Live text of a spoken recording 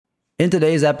In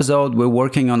today's episode, we're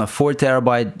working on a 4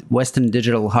 terabyte Western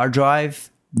Digital hard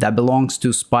drive that belongs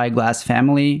to Spyglass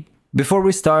family. Before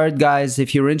we start, guys,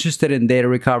 if you're interested in data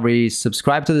recovery,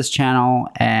 subscribe to this channel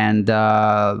and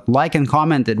like and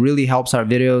comment. It really helps our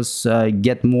videos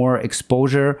get more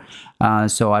exposure.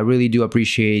 So I really do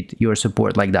appreciate your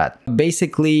support like that.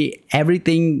 Basically,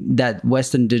 everything that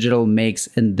Western Digital makes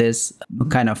in this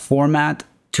kind of format,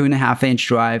 2.5-inch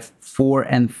drive, 4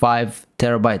 and 5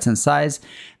 terabytes in size,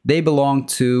 they belong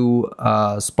to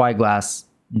Spyglass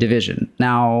division.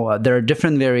 Now, there are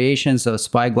different variations of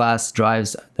Spyglass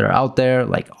drives that are out there,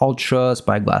 like Ultra,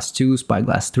 Spyglass 2,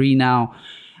 Spyglass 3 now.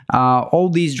 All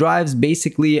these drives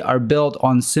basically are built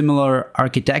on similar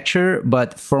architecture,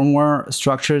 but firmware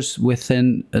structures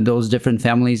within those different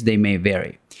families, they may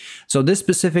vary. So this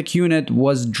specific unit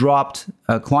was dropped,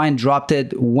 a client dropped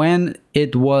it when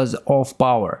it was off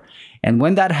power. And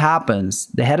when that happens,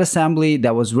 the head assembly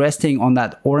that was resting on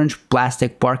that orange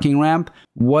plastic parking ramp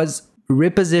was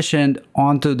repositioned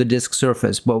onto the disk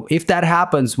surface. But if that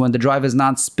happens when the drive is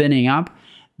not spinning up,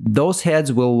 those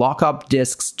heads will lock up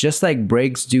disks just like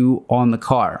brakes do on the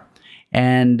car.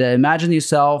 And imagine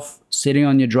yourself sitting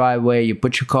on your driveway, you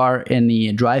put your car in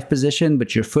the drive position,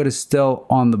 but your foot is still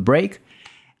on the brake.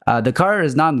 The car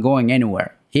is not going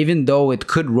anywhere. Even though it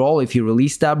could roll if you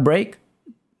release that brake,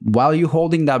 while you're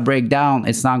holding that brake down,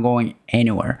 it's not going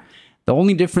anywhere. The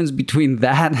only difference between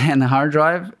that and the hard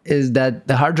drive is that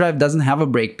the hard drive doesn't have a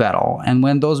brake pedal. And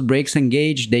when those brakes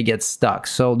engage, they get stuck.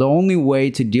 So the only way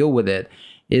to deal with it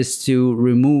is to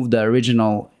remove the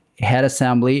original head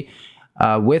assembly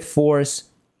with force,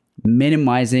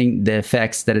 minimizing the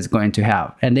effects that it's going to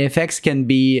have. And the effects can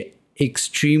be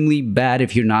extremely bad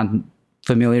if you're not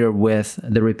familiar with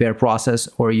the repair process,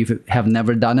 or you have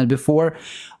never done it before,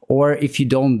 or if you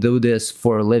don't do this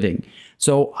for a living.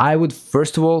 So I would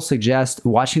first of all suggest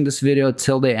watching this video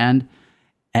till the end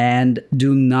and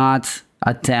do not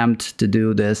attempt to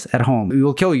do this at home. You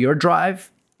will kill your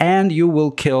drive and you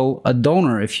will kill a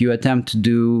donor if you attempt to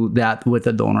do that with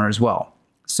a donor as well.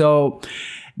 So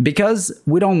because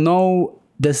we don't know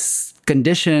this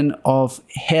condition of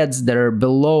heads that are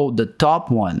below the top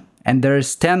one, and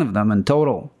there's 10 of them in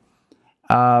total,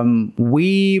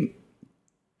 we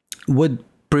would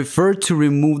prefer to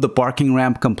remove the parking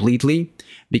ramp completely,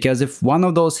 because if one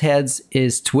of those heads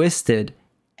is twisted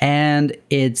and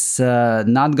it's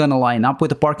not gonna line up with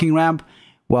the parking ramp,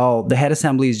 well, the head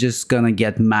assembly is just gonna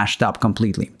get mashed up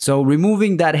completely. So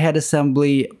removing that head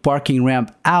assembly parking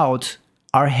ramp out,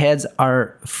 our heads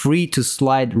are free to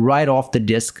slide right off the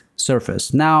disk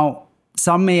surface. Now,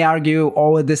 some may argue,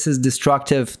 oh, this is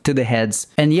destructive to the heads.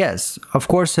 And yes, of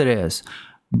course it is.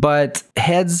 But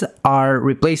heads are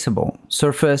replaceable,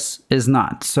 surface is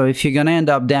not. So if you're gonna end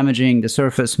up damaging the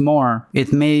surface more,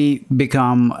 it may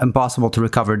become impossible to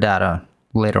recover data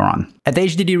later on. At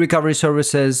HDD Recovery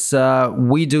Services,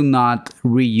 we do not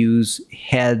reuse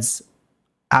heads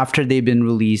after they've been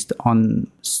released on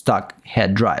stock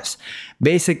head drives.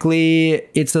 Basically,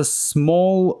 it's a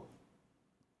small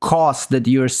cost that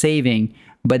you're saving,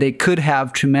 but it could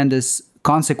have tremendous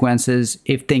consequences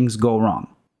if things go wrong.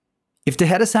 If the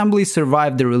head assembly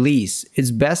survived the release,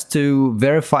 it's best to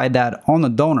verify that on a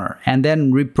donor and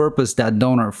then repurpose that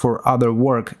donor for other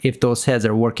work if those heads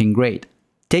are working great.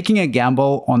 Taking a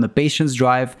gamble on a patient's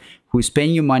drive who is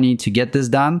paying you money to get this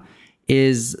done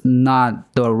is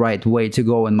not the right way to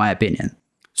go, in my opinion.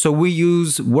 So we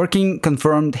use working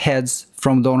confirmed heads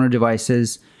from donor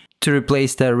devices to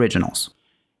replace the originals.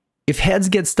 If heads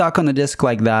get stuck on a disk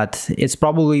like that, it's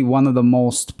probably one of the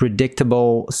most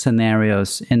predictable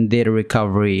scenarios in data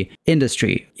recovery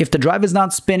industry. If the drive is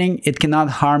not spinning, it cannot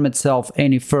harm itself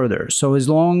any further. So as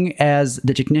long as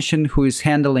the technician who is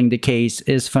handling the case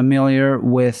is familiar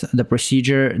with the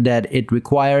procedure that it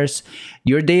requires,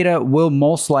 your data will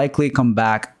most likely come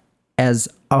back as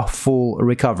a full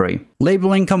recovery.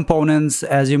 Labeling components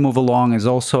as you move along is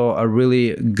also a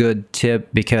really good tip,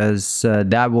 because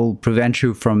that will prevent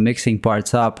you from mixing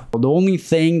parts up. The only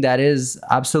thing that is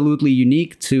absolutely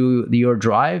unique to your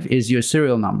drive is your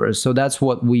serial numbers. So that's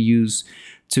what we use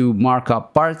to mark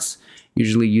up parts.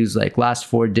 Usually use like last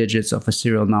 4 digits of a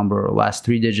serial number or last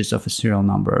 3 digits of a serial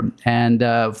number. And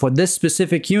for this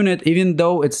specific unit, even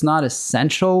though it's not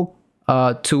essential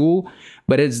tool,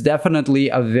 but it's definitely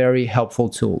a very helpful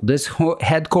tool. This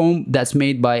head comb that's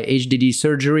made by HDD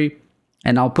Surgery,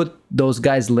 and I'll put those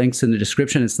guys' links in the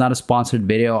description. It's not a sponsored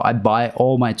video. I buy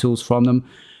all my tools from them,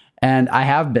 and I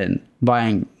have been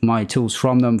buying my tools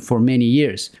from them for many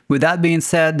years. With that being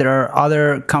said, there are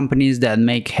other companies that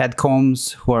make head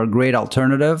combs who are great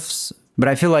alternatives, but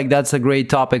I feel like that's a great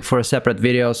topic for a separate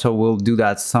video, so we'll do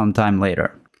that sometime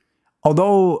later.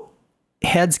 Although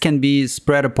heads can be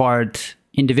spread apart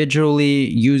individually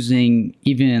using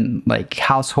even like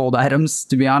household items,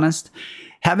 to be honest.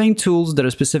 Having tools that are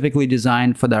specifically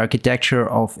designed for the architecture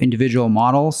of individual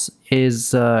models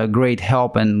is a great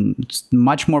help, and it's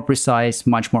much more precise,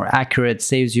 much more accurate,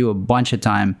 saves you a bunch of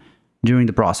time during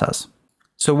the process.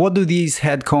 So what do these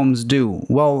head combs do?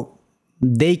 Well,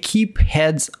 they keep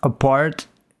heads apart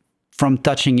from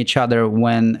touching each other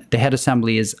when the head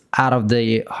assembly is out of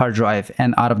the hard drive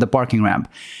and out of the parking ramp.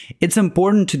 It's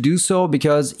important to do so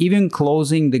because even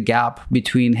closing the gap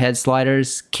between head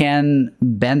sliders can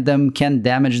bend them, can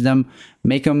damage them,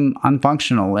 make them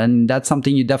unfunctional, and that's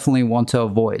something you definitely want to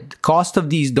avoid. The cost of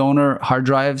these donor hard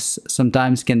drives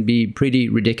sometimes can be pretty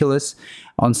ridiculous.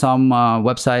 On some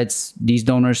websites, these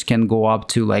donors can go up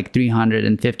to like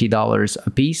 $350 a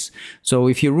piece. So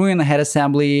if you ruin a head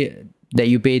assembly that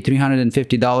you paid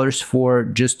 $350 for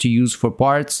just to use for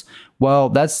parts, well,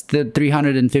 that's the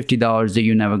 $350 that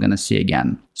you're never gonna see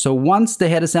again. So once the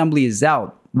head assembly is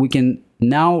out, we can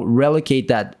now relocate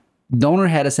that donor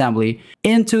head assembly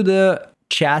into the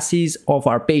chassis of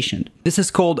our patient. This is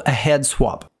called a head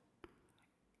swap.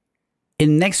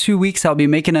 In the next few weeks, I'll be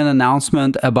making an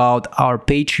announcement about our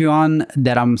Patreon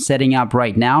that I'm setting up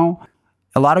right now.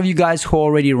 A lot of you guys who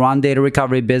already run data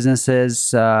recovery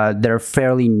businesses that are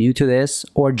fairly new to this,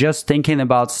 or just thinking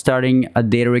about starting a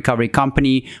data recovery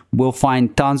company, will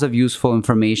find tons of useful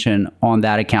information on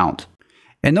that account.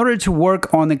 In order to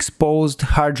work on exposed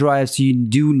hard drives, you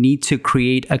do need to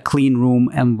create a clean room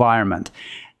environment.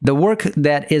 The work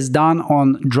that is done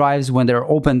on drives when they're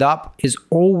opened up is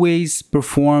always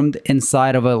performed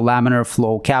inside of a laminar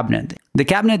flow cabinet. The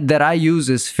cabinet that I use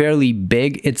is fairly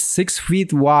big. It's 6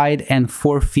 feet wide and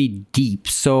 4 feet deep.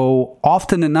 So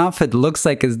often enough, it looks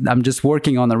like I'm just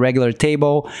working on a regular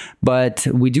table, but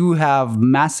we do have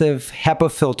massive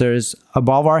HEPA filters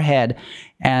above our head,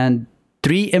 and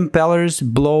 3 impellers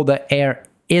blow the air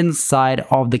inside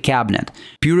of the cabinet,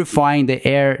 purifying the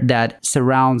air that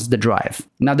surrounds the drive.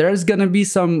 Now, there's gonna be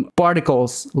some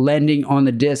particles landing on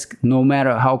the disk no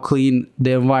matter how clean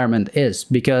the environment is,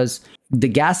 because the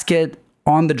gasket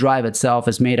on the drive itself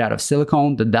is made out of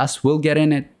silicone. The dust will get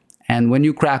in it, and when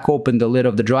you crack open the lid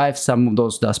of the drive, some of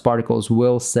those dust particles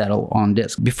will settle on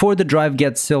disk. Before the drive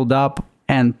gets sealed up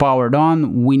and powered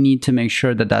on, we need to make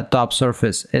sure that that top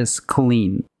surface is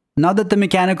clean. Now that the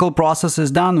mechanical process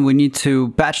is done, we need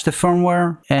to patch the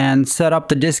firmware and set up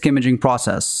the disk imaging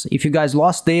process. If you guys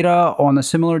lost data on a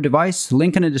similar device,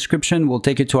 link in the description will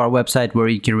take you to our website where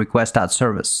you can request that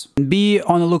service. Be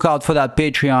on the lookout for that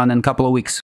Patreon in a couple of weeks.